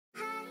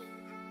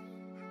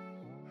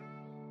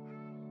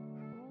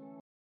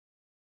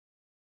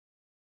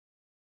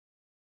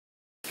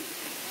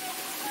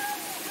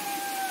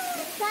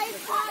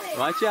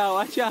Watch out,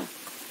 watch out.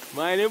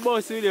 Mind the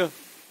bus with you.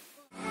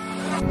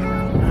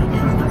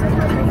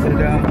 Sit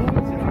down.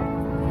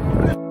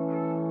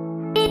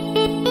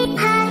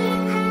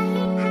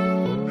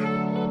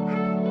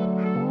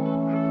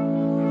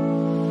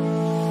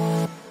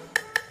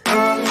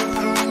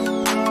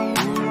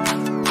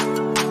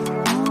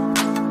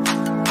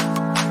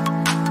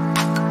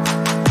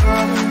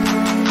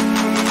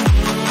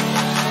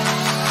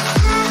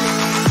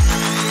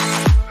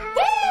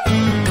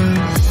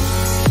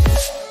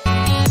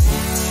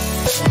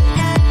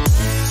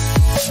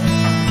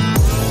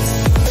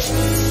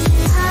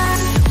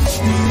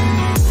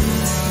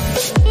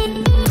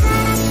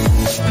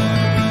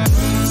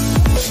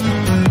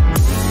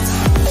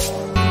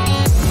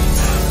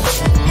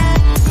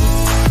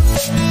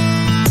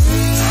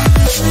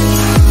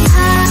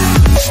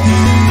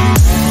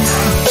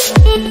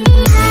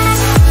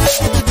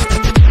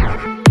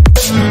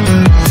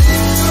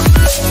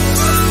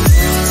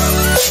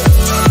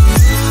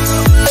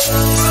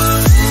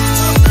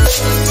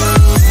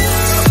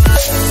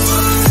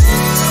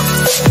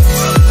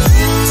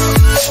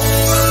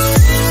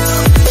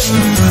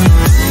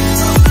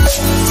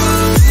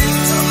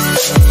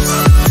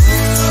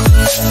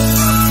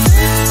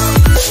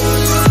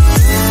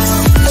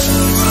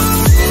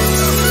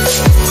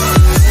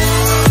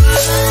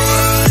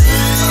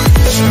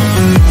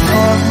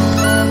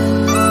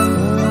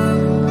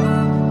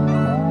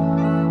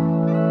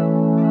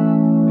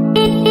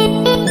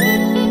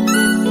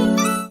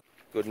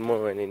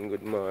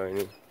 Good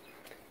morning.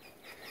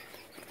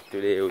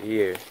 Today we're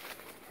here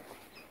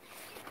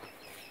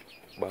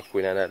back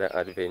with another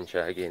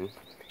adventure again.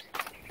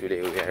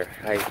 Today we are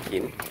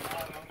hiking,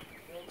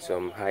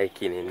 some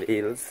hiking in the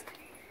hills,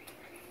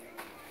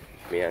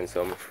 me and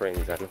some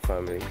friends and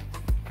family.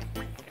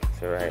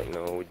 So right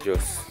now we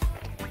just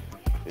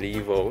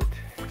leave out,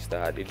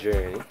 start the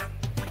journey,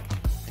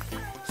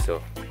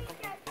 so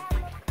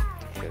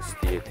just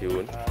stay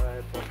tuned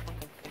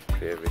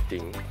to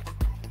everything.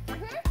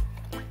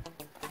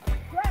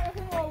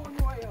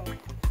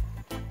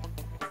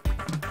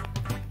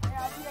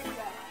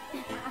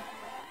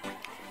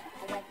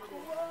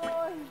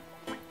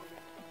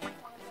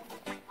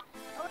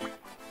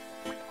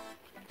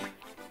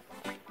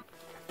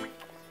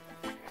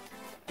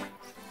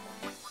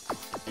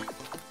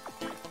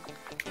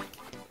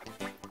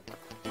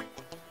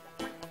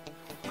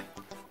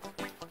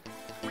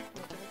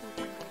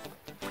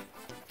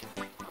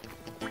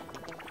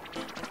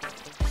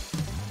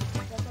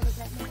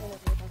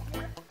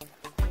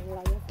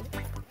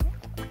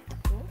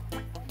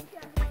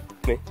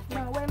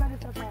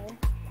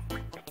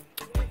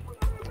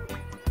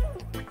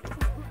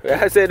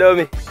 I say,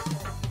 dummy.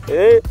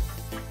 Hey.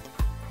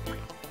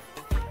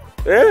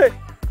 Hey.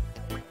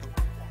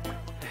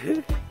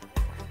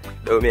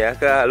 Dummy, I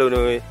call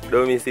you.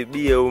 Dummy, see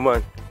be a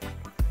woman.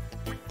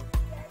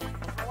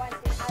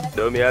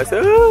 Dummy, I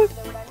say, oh.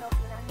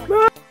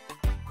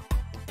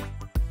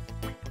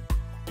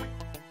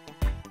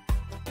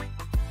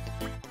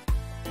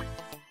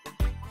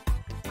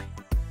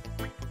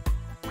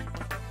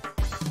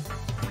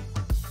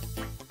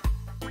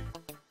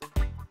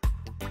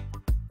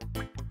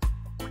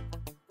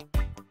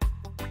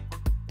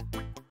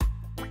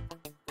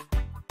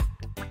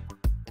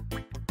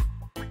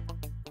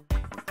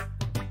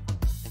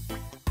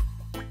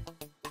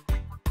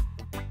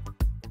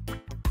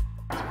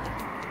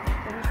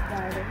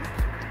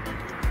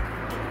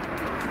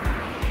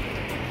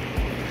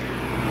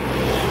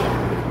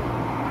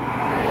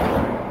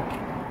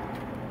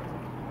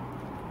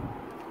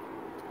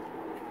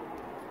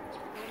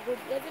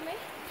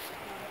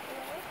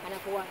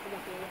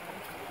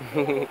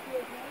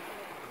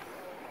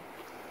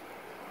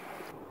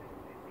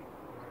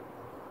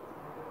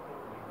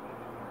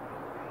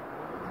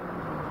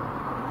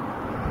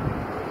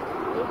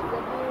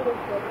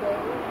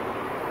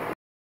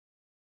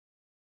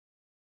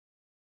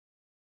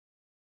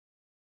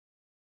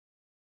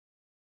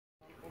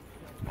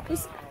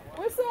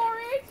 We're so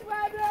rich,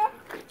 brother.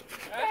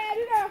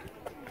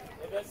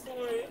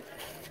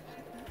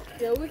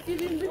 Yeah, we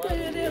killing because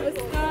you never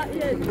start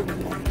yet.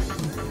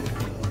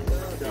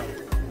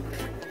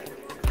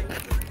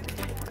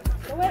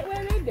 So where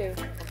are they?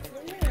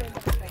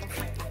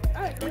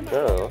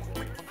 No.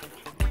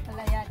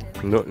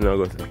 Nothing I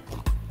got.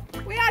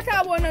 We are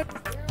talking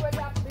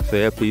about. So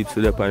your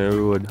people up on the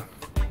road.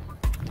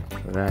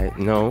 Right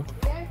now,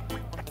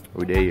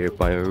 we're there here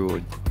on the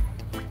road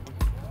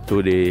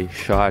to the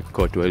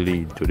shortcut will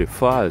lead to the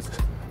falls.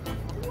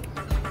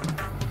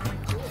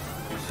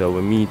 So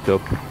we meet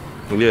up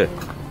here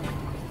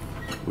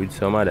with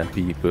some other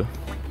people.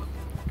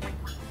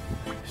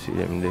 See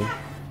them there.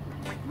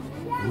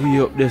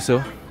 We up there,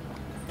 so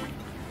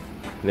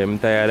them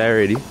tired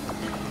already,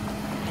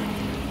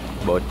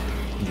 but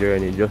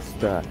journey just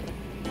start.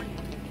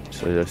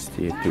 So just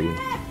stay tuned.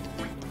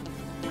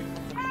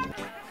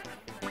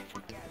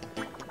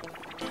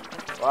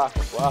 Walk.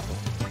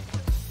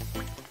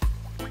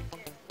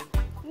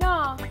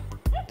 No.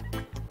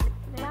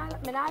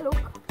 Me not look.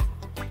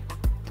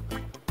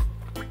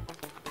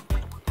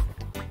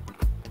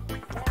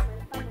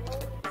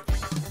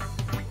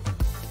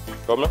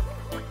 Come now.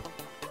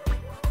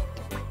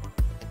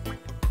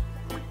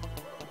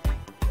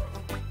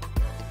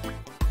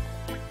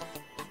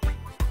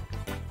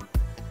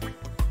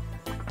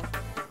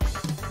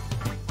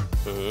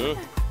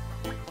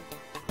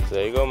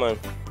 There you go, man.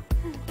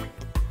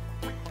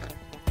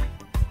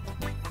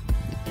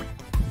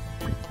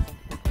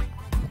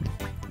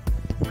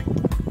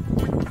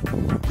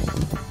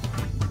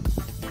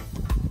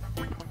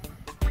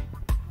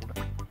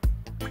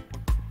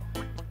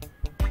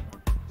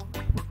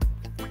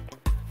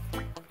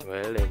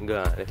 Well, then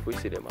gone. If we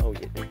see them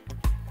out yet.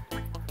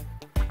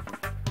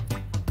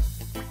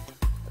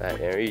 Like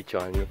they reach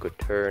on, you could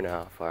turn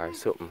off or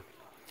something.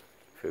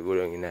 If you go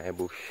down in that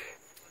bush.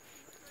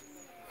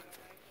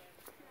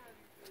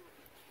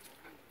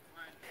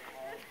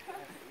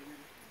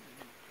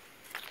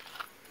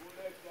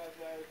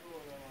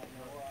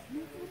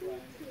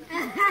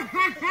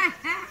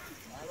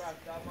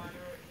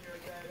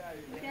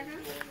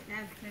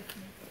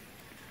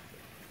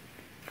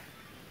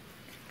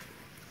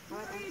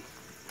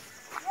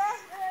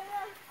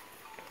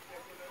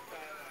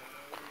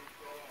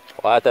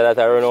 Water that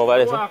I run over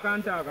this. Walk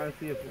and talk and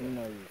see if you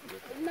know.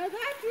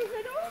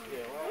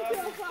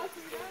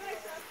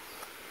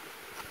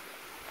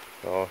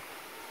 Oh.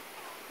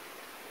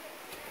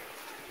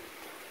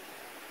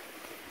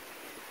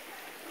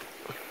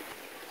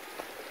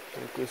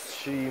 Look at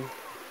stream.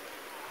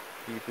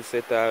 People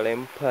set all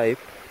them pipe.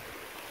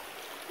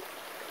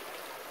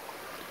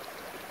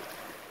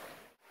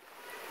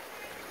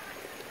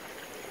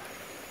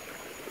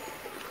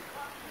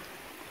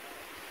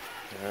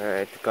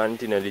 Alright,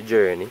 continue the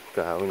journey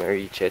because we're gonna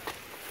reach it.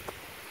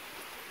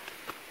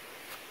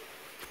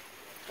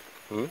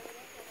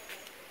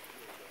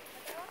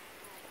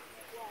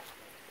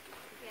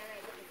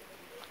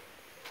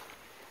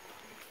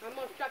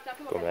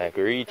 Come like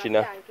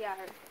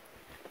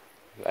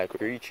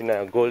reaching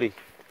a gully.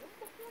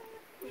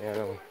 You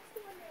know.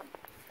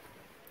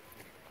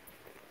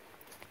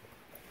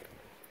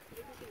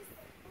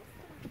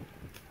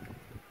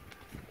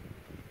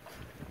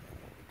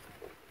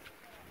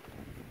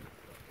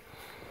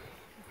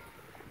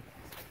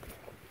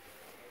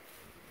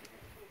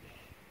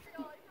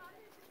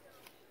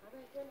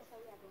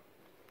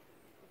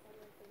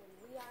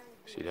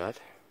 See that?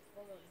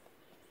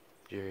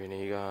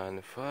 Journey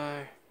gone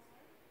far.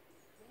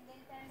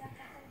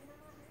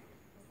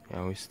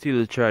 And we're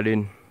still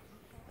treading.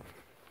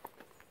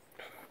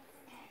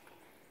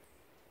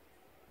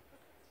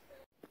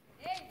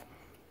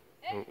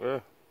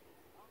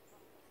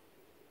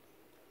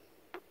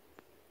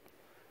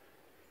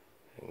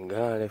 And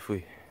gone if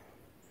we.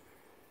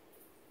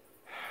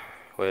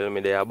 Well,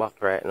 me they are back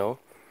right now.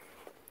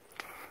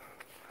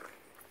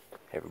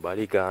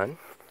 Everybody gone.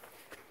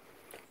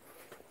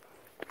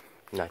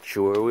 Not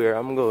sure where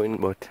I'm going,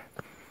 but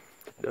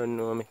don't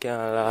know me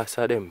can't last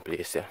at them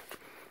place, yeah.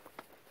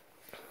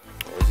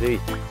 That's it.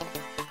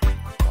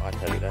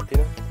 Water did that, you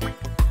know?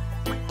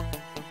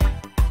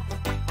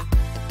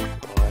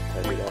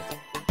 Water did that.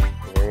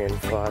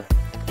 Rainfall.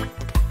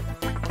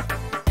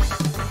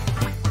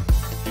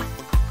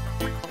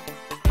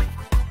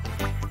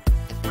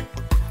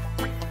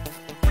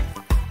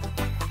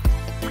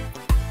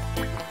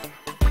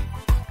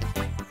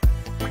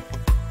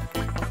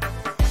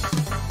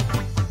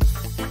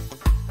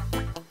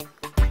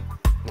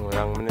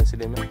 Orang mana sih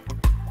dia?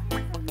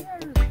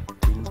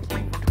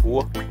 Thinking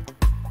tour.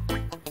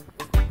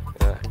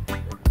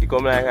 You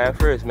come like at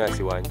first, I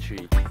see one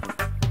tree.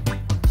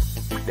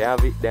 They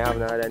have it. They have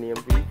another name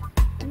for it.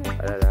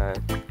 Other than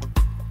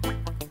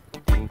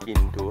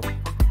thinking tour.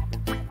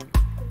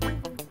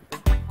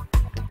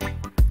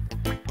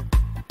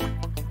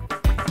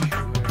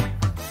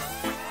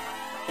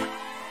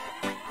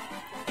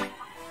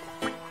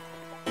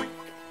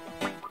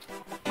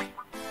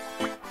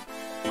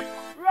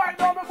 Right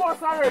down the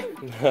bus already.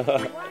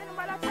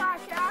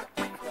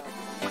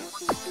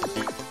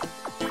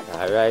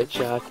 Alright,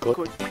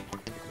 shortcut.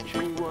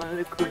 Through one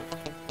little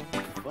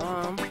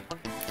farm.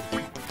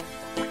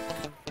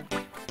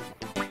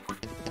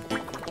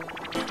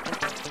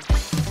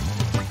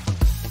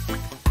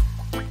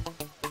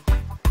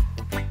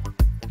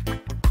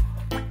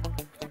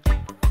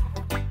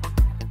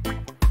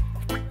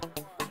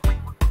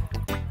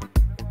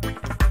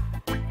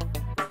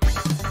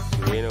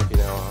 We're looking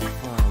at our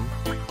farm.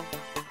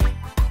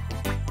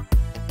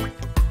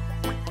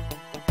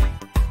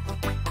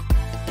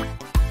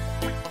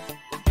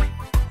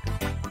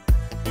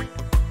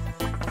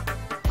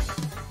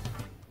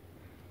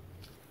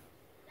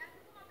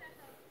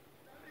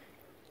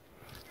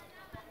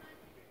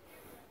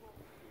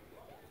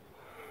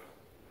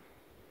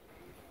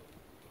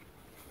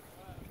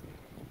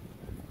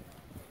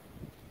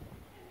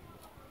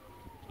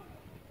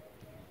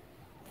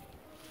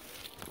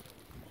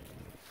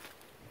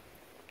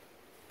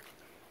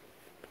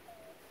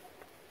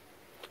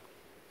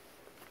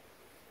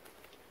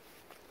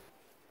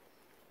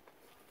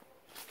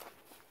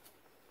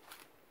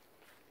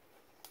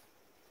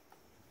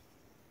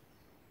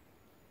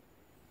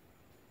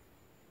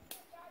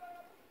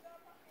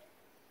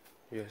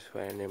 Just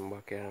find them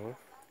back here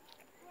now.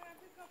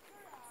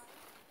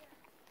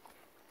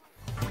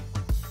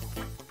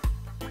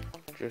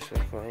 Just to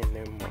find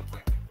them back.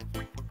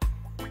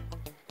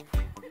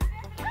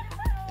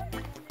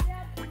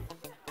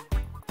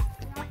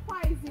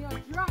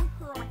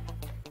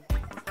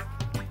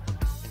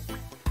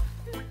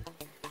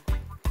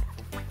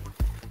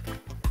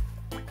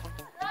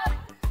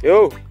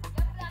 Yo!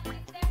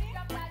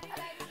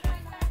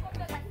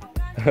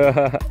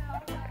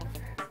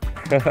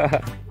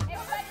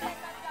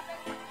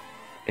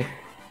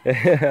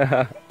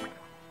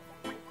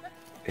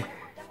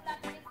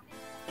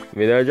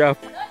 Me don't drop.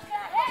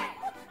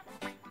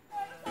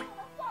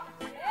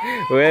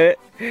 Well,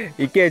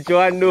 you catch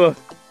one though.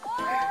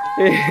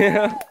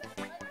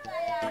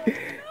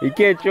 You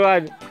catch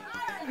one.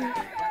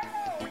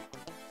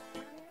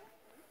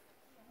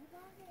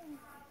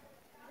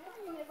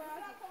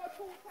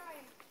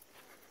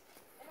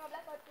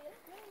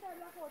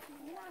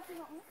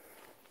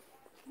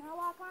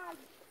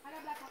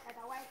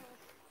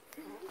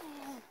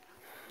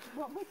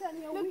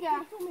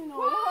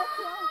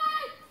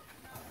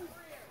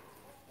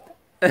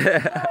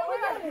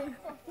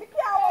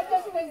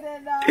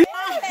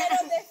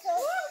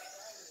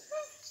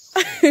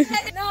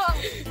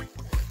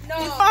 No,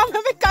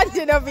 let me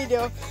continue the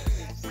video.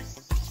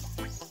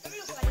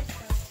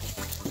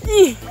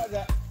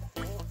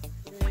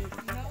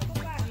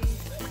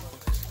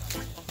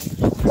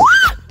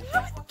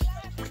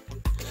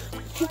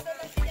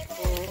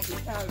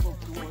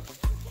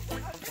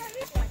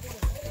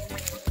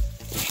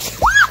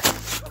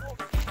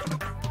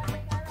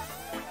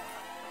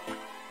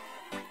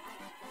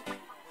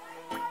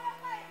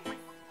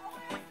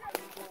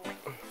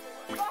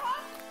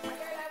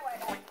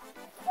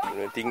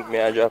 You think me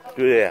I drop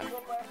to there?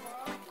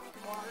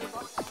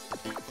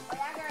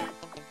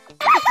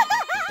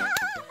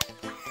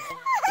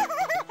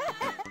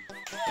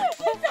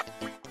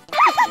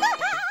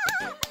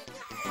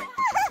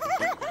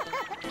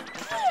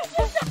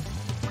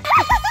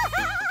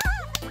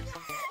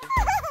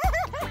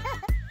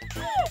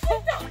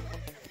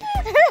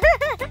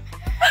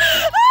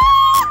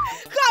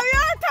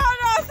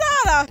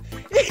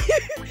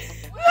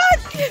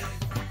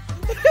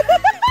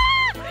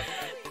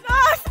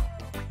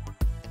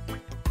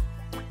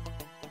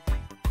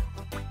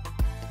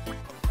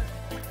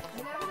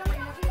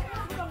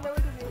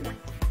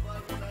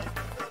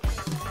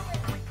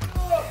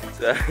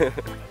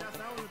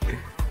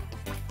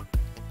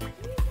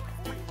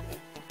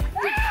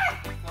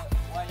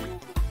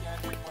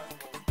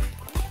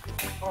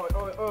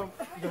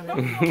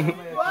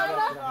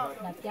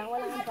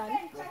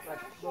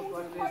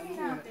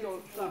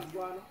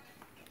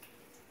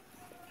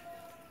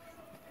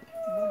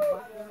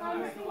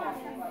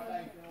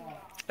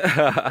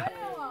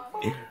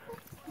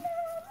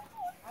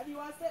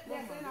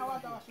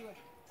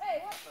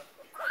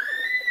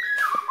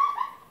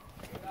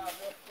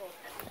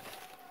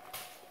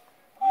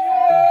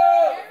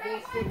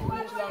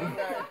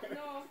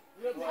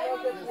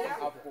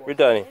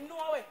 Brittany.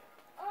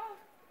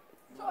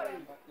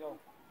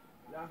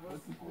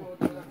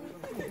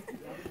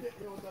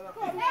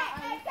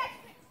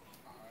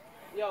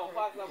 Yo,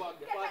 pass the bag,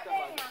 pass the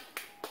bag.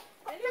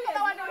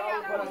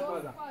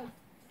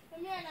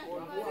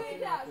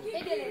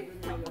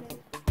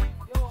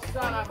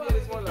 Stand up here,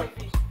 this one like.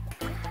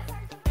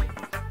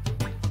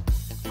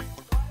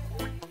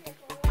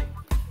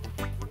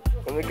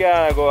 We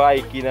can't go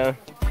hiking now.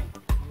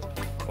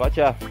 Watch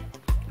out.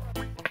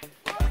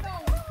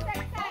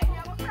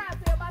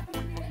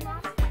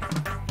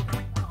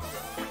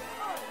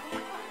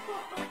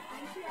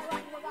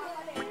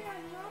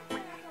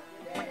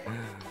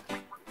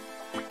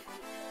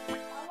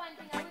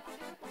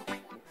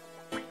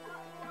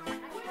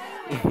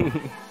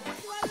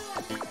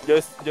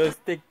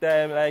 just take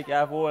time, like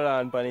have hold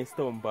on on his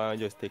stump and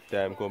just take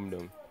time come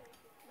down.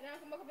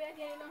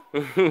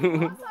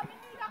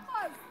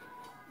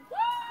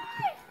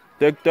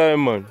 Take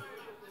time, man.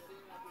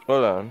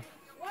 Hold on.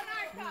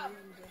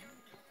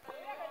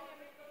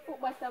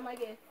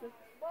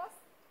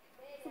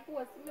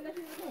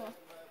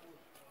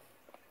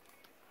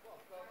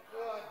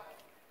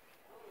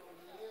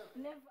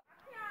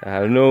 I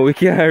don't know, we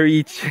can't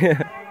reach.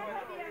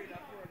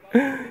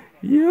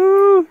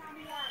 You.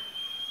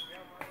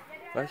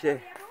 Watch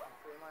it.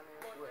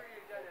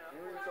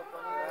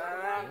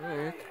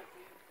 Alright.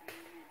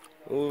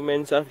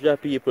 Movements of the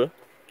people.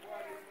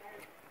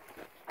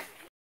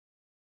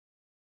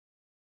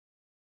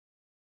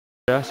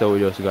 So we're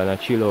just gonna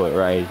chill out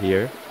right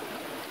here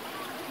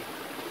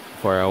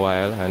for a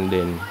while and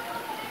then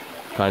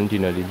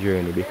continue the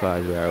journey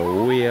because we are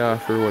way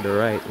off the road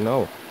right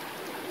now.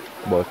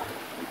 But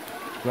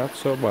not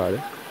so bad.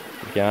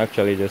 You can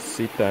actually just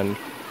sit and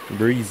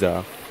breeze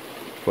off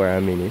for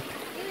a minute.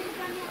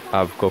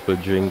 Have a couple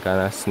drink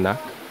and a snack.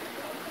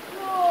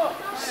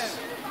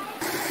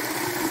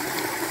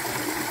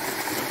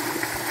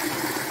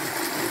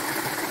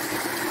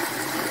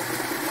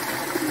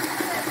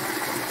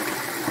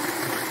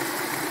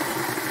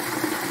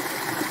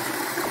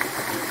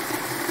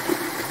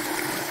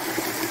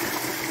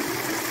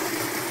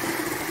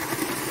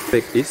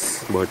 Pick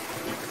this, but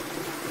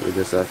we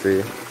just have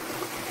to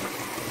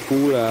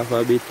cool off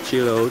a bit,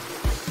 chill out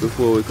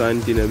before we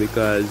continue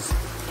because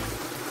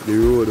the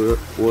road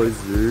was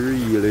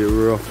really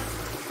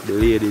rough. The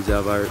ladies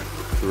have a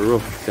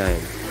rough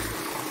time.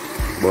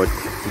 But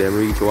them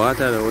reach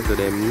water now, so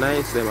them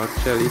nice them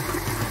actually.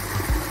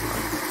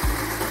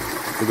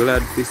 I'm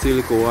glad to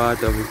still go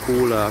water to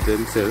cool off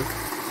themselves.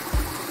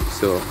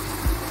 So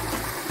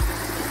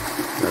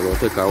I'm gonna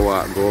take a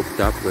walk, go up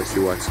top to see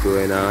what's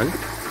going on.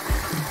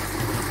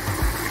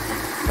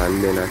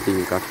 And then I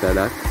think after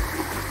that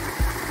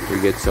we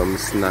get some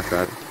snack.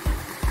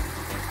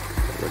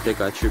 We'll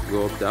take a trip,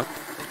 go up top.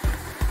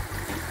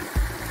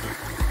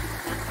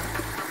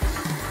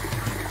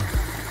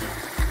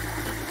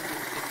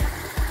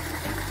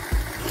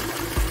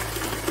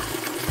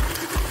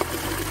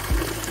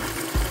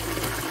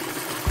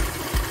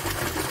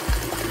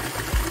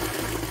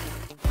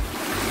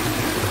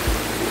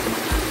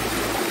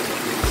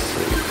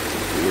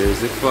 There's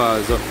the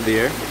falls up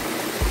there.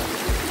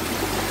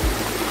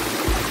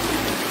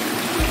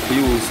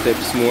 Few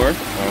steps more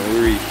and we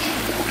reach.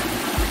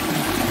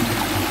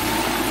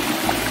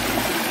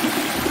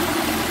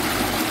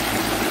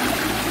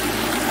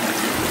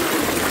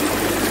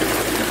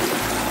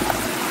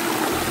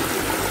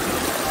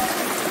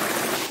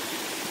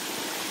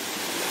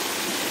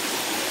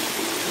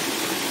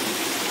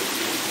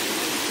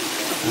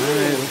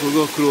 Alright, we'll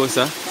go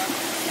closer.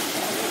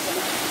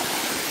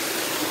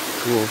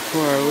 How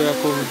far we are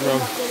coming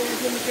from?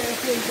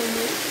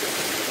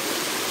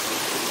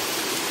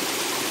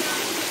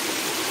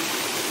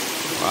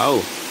 Wow.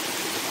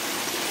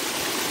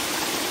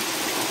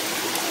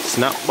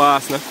 Snap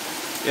boss no?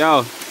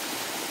 Yo.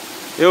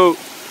 Yo.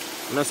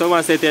 No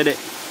someone said there.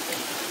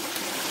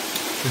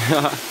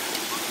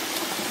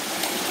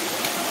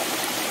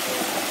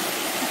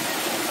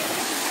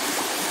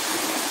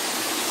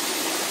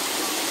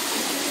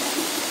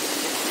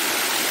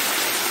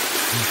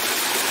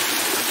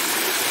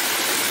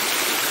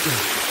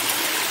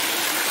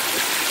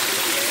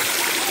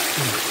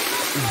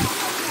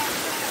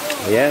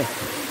 Yeah,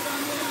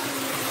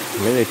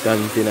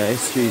 militant in the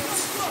streets.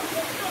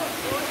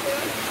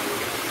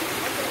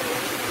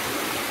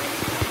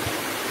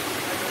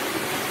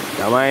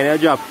 Come on, in a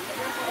drop.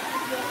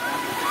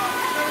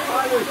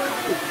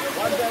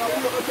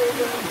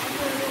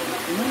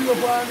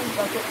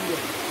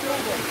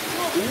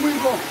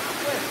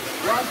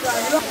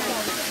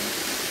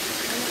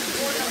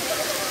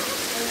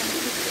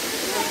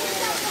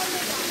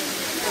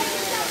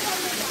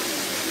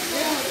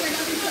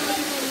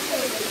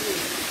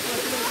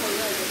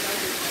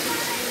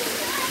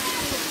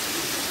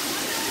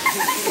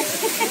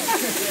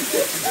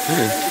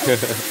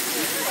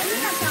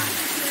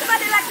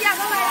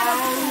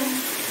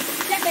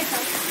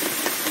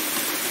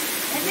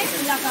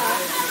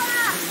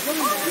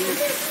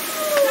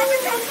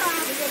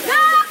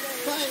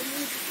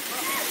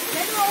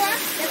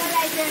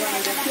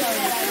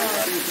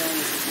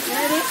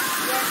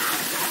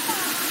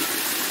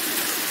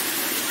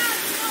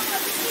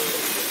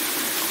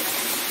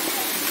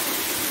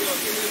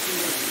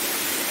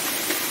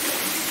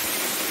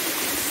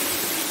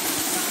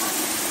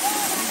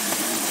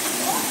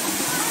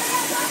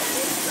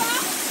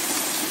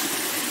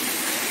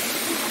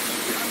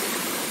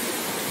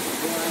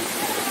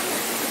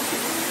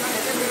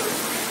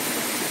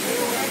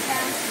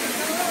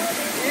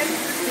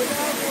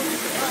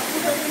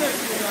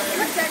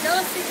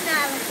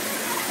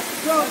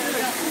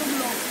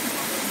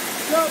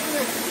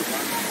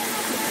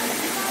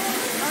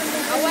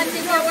 One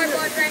thing I work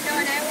out right now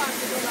and I want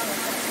to do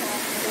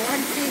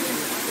one thing.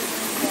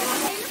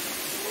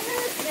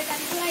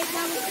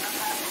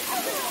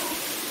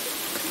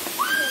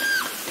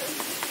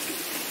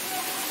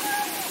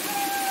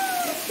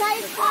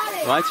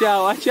 Watch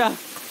out, watch out.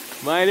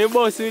 Mind the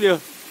boss with you.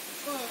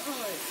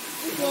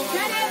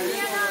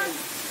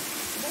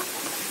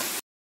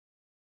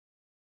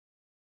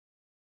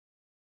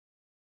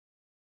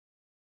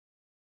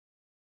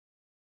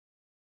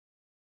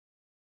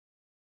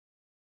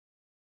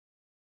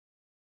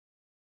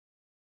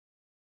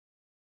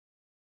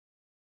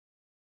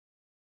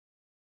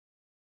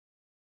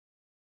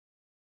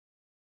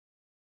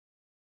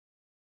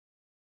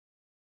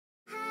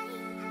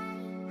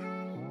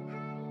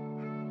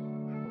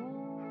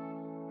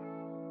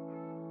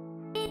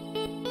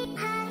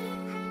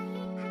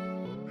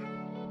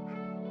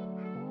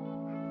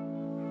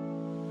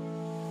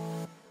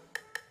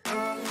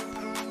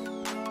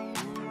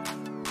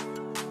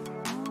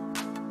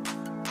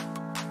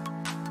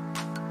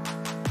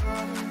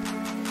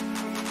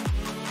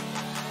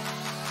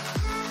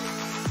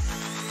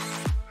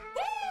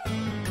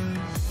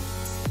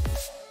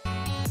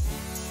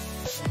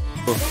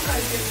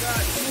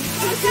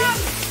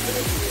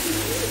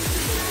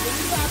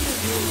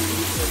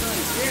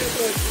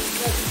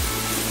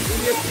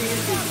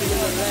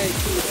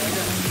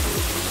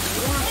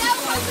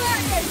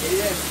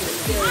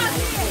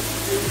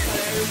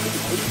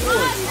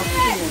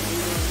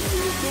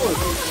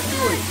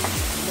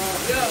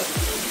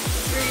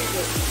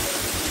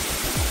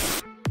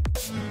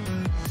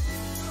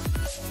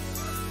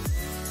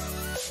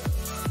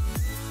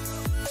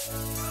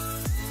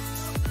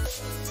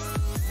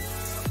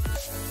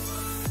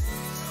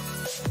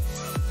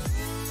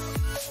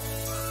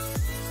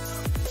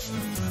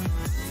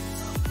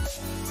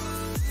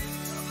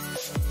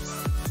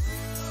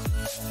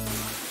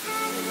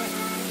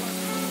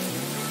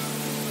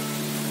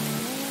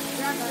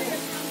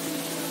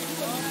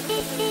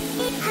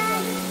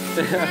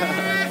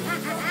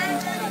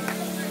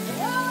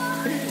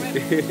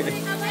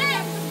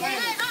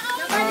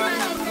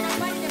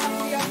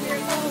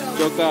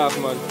 Chuck off,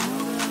 man.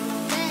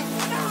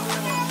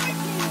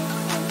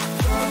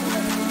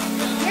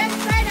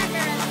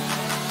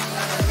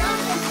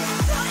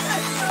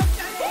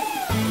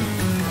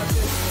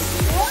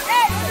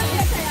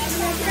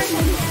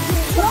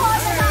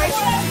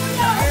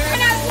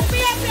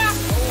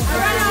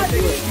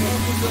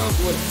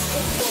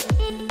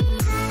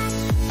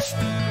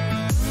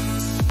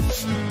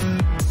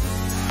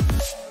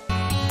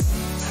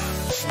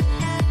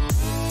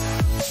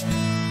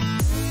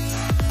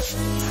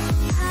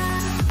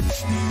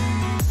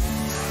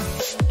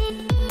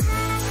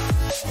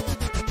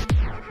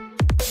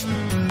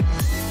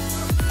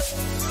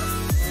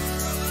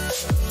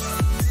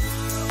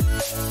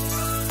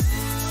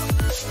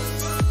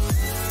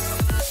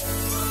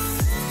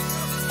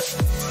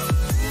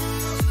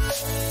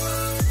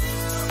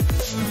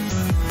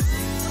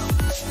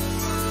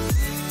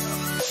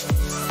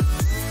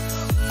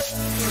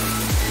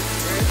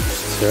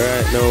 So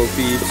right now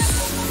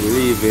peeps, we're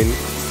leaving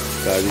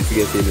because it's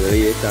getting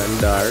late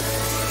and dark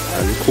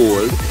and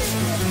cold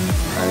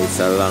and it's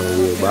a long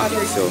way back,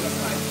 so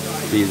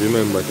please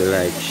remember to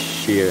like,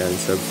 share and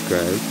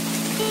subscribe.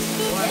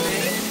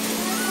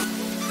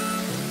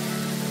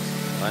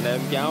 And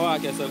them can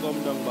walk, so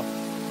come down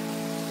back.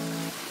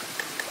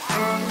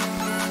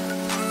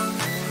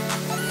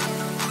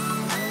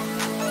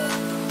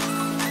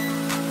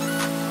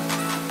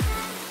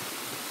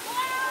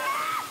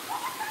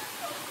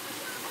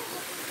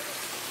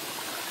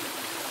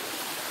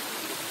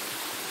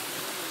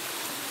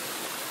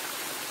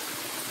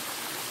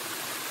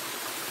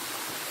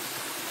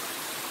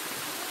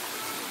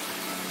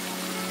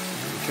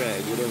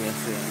 Try go down and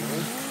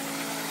see,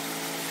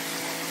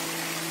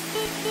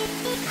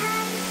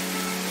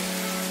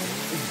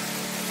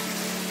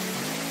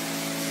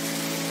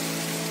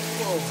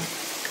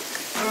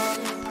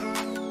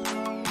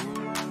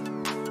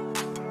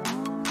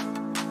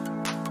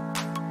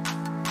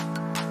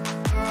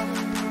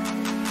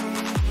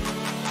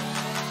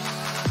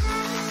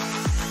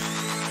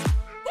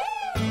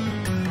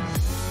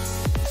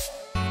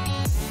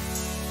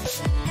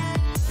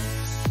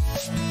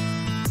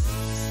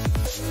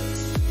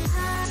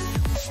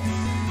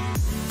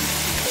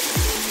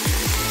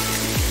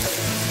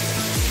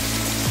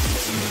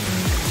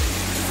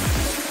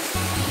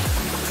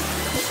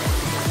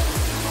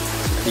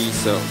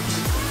 Peace out.